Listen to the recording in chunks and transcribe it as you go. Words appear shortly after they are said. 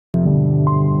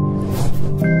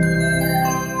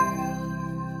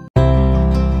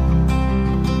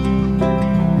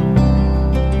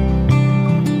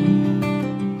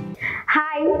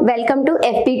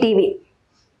FBTV.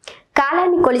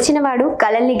 కాలాన్ని కొలిచినవాడు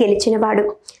కలల్ని గెలిచినవాడు.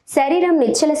 శరీరం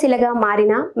నిశ్చలశిలగా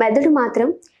మారిన మెదడు మాత్రం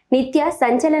నిత్య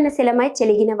సంచలనశిలమై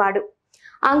చెలిగినవాడు.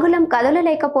 అంగుళం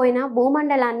కదలలేకపోయినా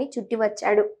భూమండలాన్ని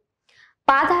చుట్టివచ్చాడు.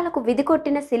 పాదాలకు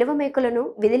విధికొట్టిన శిలువ మేకులను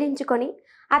విదిలించుకొని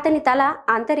అతని తల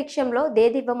అంతరిక్షంలో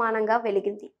దేదీప్యమానంగా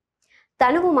వెలిగింది.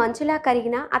 తనువు మంచులా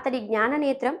కరిగిన అతడి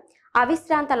జ్ఞాననేత్రం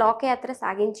అవిశ్రాంత లోకయాత్ర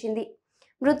సాగించింది.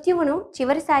 మృత్యువును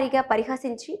చివరిసారిగా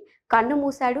పరిహసించి కన్ను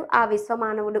మూశాడు ఆ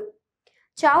విశ్వమానవుడు.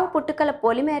 చావు పుట్టుకల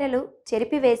పొలిమేరలు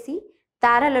చెరిపివేసి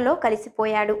తారలలో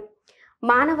కలిసిపోయాడు.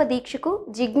 మానవ దీక్షకు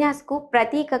జిజ్ఞాసకు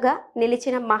ప్రతీకగా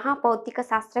నిలిచిన మహాభౌతిక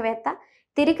శాస్త్రవేత్త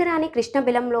తిరిగిరాని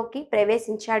కృష్ణబిలంలోకి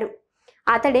ప్రవేశించాడు.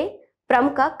 అతడే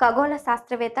ప్రముఖ ఖగోళ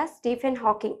శాస్త్రవేత్త స్టీఫెన్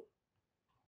హాకింగ్.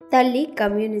 తల్లి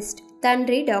కమ్యూనిస్ట్,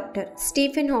 తండ్రి డాక్టర్.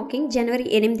 స్టీఫెన్ హాకింగ్ జనవరి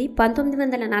 8,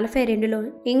 1942లో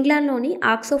ఇంగ్లాండ్లోని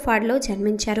ఆక్స్ఫర్డ్లో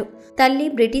జన్మించారు. తల్లి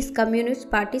బ్రిటిష్ కమ్యూనిస్ట్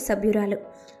పార్టీ సభ్యురాలు.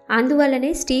 అందువల్లనే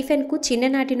స్టీఫెన్కు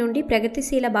చిన్ననాటి నుండి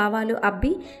ప్రగతిశీల భావాలు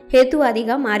అబ్బి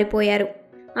హేతువాదిగా మారిపోయారు.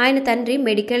 ఆయన తండ్రి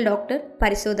మెడికల్ డాక్టర్,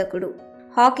 పరిశోధకుడు.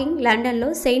 హాకింగ్ లండన్లో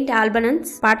సెయింట్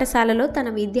ఆల్బనన్స్ పాఠశాలలో తన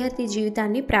విద్యార్థి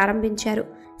జీవితాన్ని ప్రారంభించారు.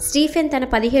 స్టీఫెన్ తన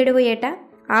 17వ ఏట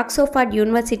ఆక్స్ఫర్డ్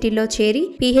యూనివర్సిటీలో చేరి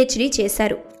PhD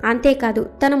చేశారు. అంతేకాదు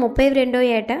తన 32వ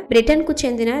ఏట బ్రిటన్కు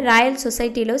చెందిన రాయల్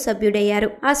సొసైటీలో సభ్యుడయ్యారు.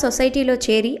 ఆ సొసైటీలో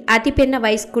చేరి అతిపిన్న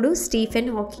వయస్కుడు స్టీఫెన్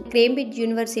హాకింగ్ కేంబ్రిడ్జ్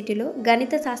యూనివర్సిటీలో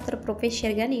గణిత శాస్త్ర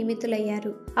ప్రొఫెసర్గా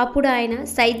నియమితులయ్యారు. అప్పుడు ఆయన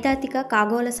సైద్ధాంతిక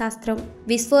ఖగోళ శాస్త్రం,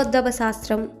 విశ్వోద్భవ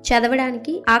శాస్త్రం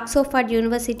చదవడానికి ఆక్స్ఫర్డ్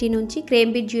యూనివర్సిటీ నుంచి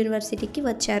కేంబ్రిడ్జ్ యూనివర్సిటీకి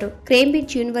వచ్చారు.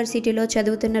 కేంబ్రిడ్జ్ యూనివర్సిటీలో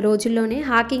చదువుతున్న రోజుల్లోనే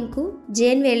హాకింగ్ కు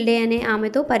జేన్ వెల్డే అనే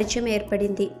ఆమెతో పరిచయం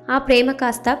ఏర్పడింది. ఆ ప్రేమ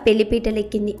కాస్త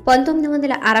పెళ్లిపీటలెక్కింది.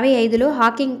 1965లో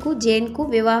హాకింగ్ కు జేన్ కు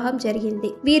వివాహం జరిగింది.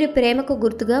 వీరి ప్రేమకు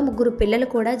గుర్తుగా 3 పిల్లలు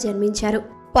కూడా జన్మించారు.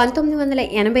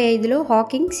 1985లో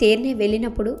హాకింగ్ సిడ్నీ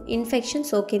వెళ్ళినప్పుడు ఇన్ఫెక్షన్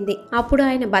సోకింది. అప్పుడు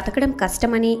ఆయన బతకడం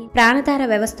కష్టమని, ప్రాణధార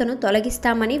వ్యవస్థను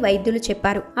తొలగిస్తామని వైద్యులు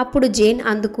చెప్పారు. అప్పుడు జేన్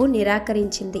అందుకు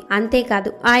నిరాకరించింది.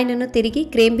 అంతేకాదు ఆయనను తిరిగి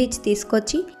కేంబ్రిడ్జ్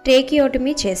తీసుకొచ్చి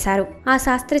ట్రేకియోటమీ చేశారు. ఆ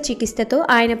శస్త్రచికిత్సతో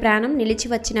ఆయన ప్రాణం నిలిచి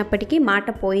వచ్చినప్పటికీ మాట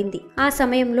పోయింది. ఆ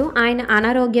సమయంలో ఆయన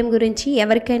అనారోగ్యం గురించి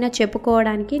ఎవరికైనా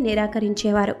చెప్పుకోవడానికి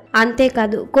నిరాకరించేవారు.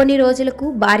 అంతేకాదు కొన్ని రోజులకు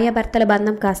భార్యాభర్తల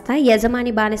బంధం కాస్త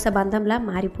యజమాని బానిస బంధంలా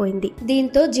మారిపోయింది.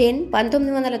 దీంతో జేన్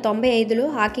 1995లో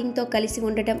హాకింగ్ తో కలిసి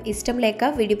ఉండటం ఇష్టం లేక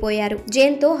విడిపోయారు.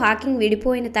 జేన్ తో హాకింగ్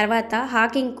విడిపోయిన తర్వాత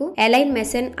హాకింగ్ కు ఎలైన్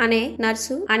మెసన్ అనే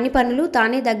నర్సు అన్ని పనులు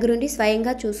తానే దగ్గరుండి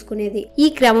స్వయంగా చూసుకునేది. ఈ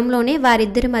క్రమంలోనే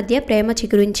వారిద్దరి మధ్య ప్రేమ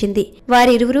చిగురించింది.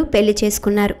 వారిరువురు పెళ్లి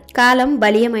చేసుకున్నారు. కాలం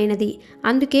బలీయమైనది.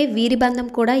 అందుకే వీరి బంధం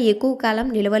కూడా ఎక్కువ కాలం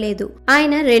నిలవలేదు.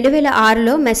 ఆయన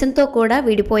 2006లో మెసన్ తో కూడా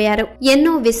విడిపోయారు.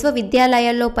 ఎన్నో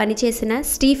విశ్వవిద్యాలయాల్లో పనిచేసిన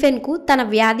స్టీఫెన్ కు తన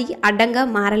వ్యాధి అడ్డంగా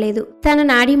మారలేదు. తన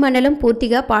నాడీ మండలం పూర్తిగా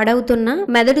పాడవుతున్న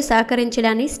మెదడు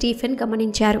సహకరించడాన్ని స్టీఫెన్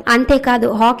గమనించారు. అంతేకాదు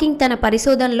హాకింగ్ తన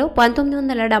పరిశోధనలో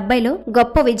 1970లో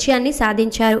గొప్ప విజయాన్ని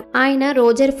సాధించారు. ఆయన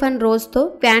రోజర్ పెన్రోజ్ తో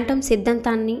క్వాంటం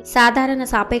సిద్ధాంతాన్ని, సాధారణ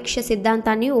సాపేక్ష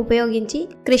సిద్ధాంతాన్ని ఉపయోగించి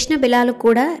కృష్ణ బిలాలు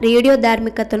కూడా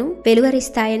రేడియోధార్మికతను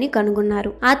వెలువరిస్తాయని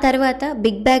కనుగొన్నారు. ఆ తర్వాత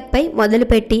బిగ్ బ్యాంగ్ పై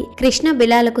మొదలుపెట్టి కృష్ణ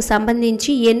బిలాలకు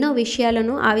సంబంధించి ఎన్నో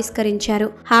విషయాలను ఆవిష్కరించారు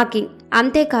హాకింగ్.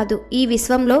 అంతేకాదు ఈ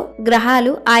విశ్వంలో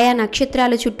గ్రహాలు ఆయా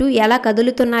నక్షత్రాల చుట్టూ ఎలా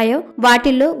కదులుతున్నాయో,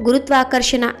 వాటిల్లో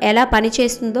గురుత్వాకర్షణ ఎలా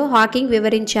పనిచేస్తుందో హాకింగ్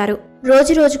వివరించారు.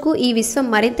 రోజు రోజుకు ఈ విశ్వం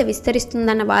మరింత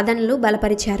విస్తరిస్తుందన్న వాదనలు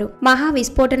బలపరిచారు. మహా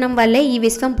విస్ఫోటనం వల్లే ఈ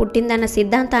విశ్వం పుట్టిందన్న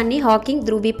సిద్ధాంతాన్ని హాకింగ్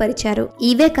ధృవీకరించారు.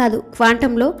 ఇవే కాదు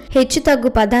క్వాంటంలో హెచ్చుతగ్గు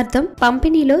పదార్థం,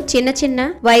 పంపిణీలో చిన్న చిన్న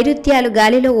వైరుధ్యాలు,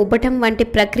 గాలిలో ఉబ్బటం వంటి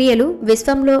ప్రక్రియలు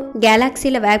విశ్వంలో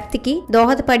గెలాక్సీల వ్యాప్తికి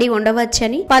దోహదపడి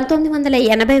ఉండవచ్చని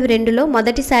 1982లో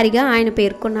మొదటిసారిగా ఆయన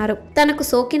పేర్కొన్నారు. తనకు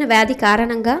సోకిన వ్యాధి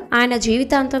కారణంగా ఆయన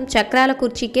జీవితాంతం చక్రాల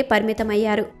కుర్చీకే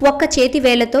పరిమితమయ్యారు. ఒక్క చేతి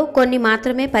వేళ్లతో కొన్ని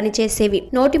మాత్రమే పనిచేసేవి.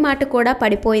 నోటి మాట కూడా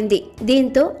పడిపోయింది.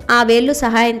 దీంతో ఆ వేళ్లు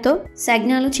సహాయంతో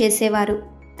సంజ్ఞాలు చేసేవారు.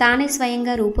 తానే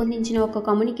స్వయంగా రూపొందించిన ఒక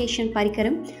కమ్యూనికేషన్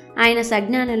పరికరం ఆయన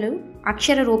సంజ్ఞానాలు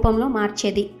అక్షర రూపంలో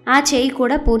మార్చేది. ఆ చేయి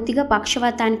కూడా పూర్తిగా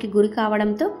పక్షవాతానికి గురి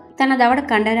కావడంతో తన దవడ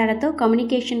కండరాలతో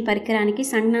కమ్యూనికేషన్ పరికరానికి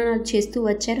సంజ్ఞానాలు చేస్తూ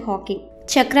వచ్చారు హాకింగ్.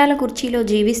 చక్రాల కుర్చీలో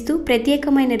జీవిస్తూ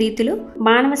ప్రత్యేకమైన రీతిలో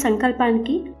మానవ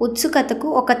సంకల్పానికి, ఉత్సుకతకు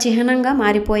ఒక చిహ్నంగా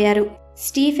మారిపోయారు.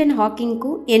 స్టీఫెన్ హాకింగ్ కు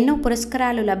ఎన్నో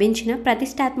పురస్కారాలు లభించిన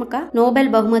ప్రతిష్టాత్మక నోబెల్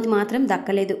బహుమతి మాత్రం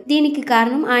దక్కలేదు. దీనికి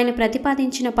కారణం ఆయన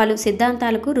ప్రతిపాదించిన పలు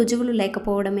సిద్ధాంతాలకు రుజువులు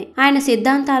లేకపోవడమే. ఆయన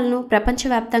సిద్ధాంతాలను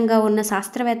ప్రపంచవ్యాప్తంగా ఉన్న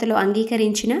శాస్త్రవేత్తలు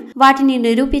అంగీకరించిన వాటిని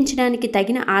నిరూపించడానికి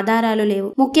తగిన ఆధారాలు లేవు.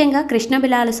 ముఖ్యంగా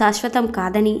కృష్ణబిలాలు శాశ్వతం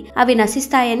కాదని, అవి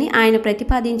నశిస్తాయని ఆయన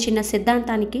ప్రతిపాదించిన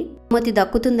సిద్ధాంతానికి బహుమతి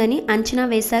దక్కుతుందని అంచనా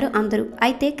వేశారు అందరూ.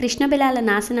 అయితే కృష్ణబిలాల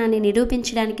నాశనాన్ని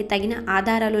నిరూపించడానికి తగిన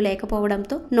ఆధారాలు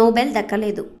లేకపోవడంతో నోబెల్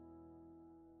దక్కలేదు.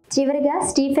 చివరిగా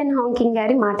స్టీఫెన్ హాకింగ్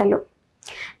గారి మాటలు.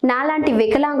 నాలాంటి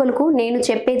వికలాంగులకు నేను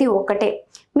చెప్పేది ఒక్కటే,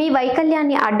 మీ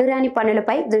వైకల్యాన్ని అడ్డురాని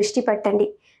పనులపై దృష్టి పెట్టండి,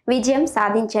 విజయం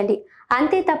సాధించండి.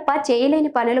 అంతే తప్ప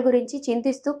చేయలేని పనుల గురించి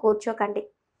చింతిస్తూ కూర్చోకండి.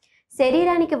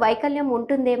 శరీరానికి వైకల్యం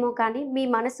ఉంటుందేమో కానీ మీ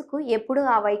మనసుకు ఎప్పుడూ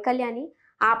ఆ వైకల్యాన్ని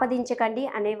ఆపదించకండి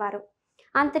అనేవారు.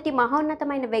 అంతటి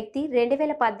మహోన్నతమైన వ్యక్తి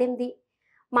 2018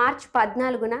 మార్చి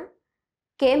 14న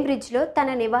కేంబ్రిడ్జ్లో తన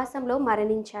నివాసంలో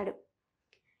మరణించాడు.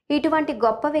 ఇటువంటి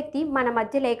గొప్ప వ్యక్తి మన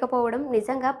మధ్య లేకపోవడం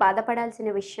నిజంగా బాధపడాల్సిన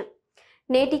విషయం.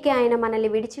 నేటికి ఆయన మనల్ని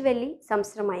విడిచి వెళ్ళి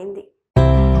సంవత్సరం అయింది.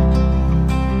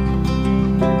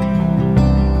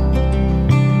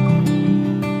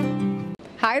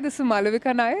 Hi, this is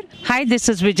Malavika Nair. Hi, this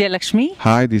is Vijay Lakshmi.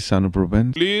 Hi, this is Anuprabhan.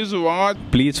 Please watch.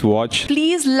 Please watch.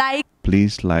 Please like.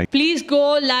 Please like. Please go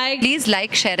like. Please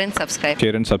like, share and subscribe.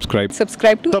 Share and subscribe.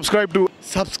 Subscribe to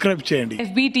Subscribe చేయండి.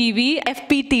 FBTV.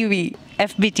 FBTV.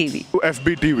 FBTV.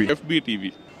 FBTV.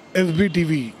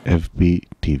 FBTV.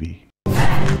 FBTV.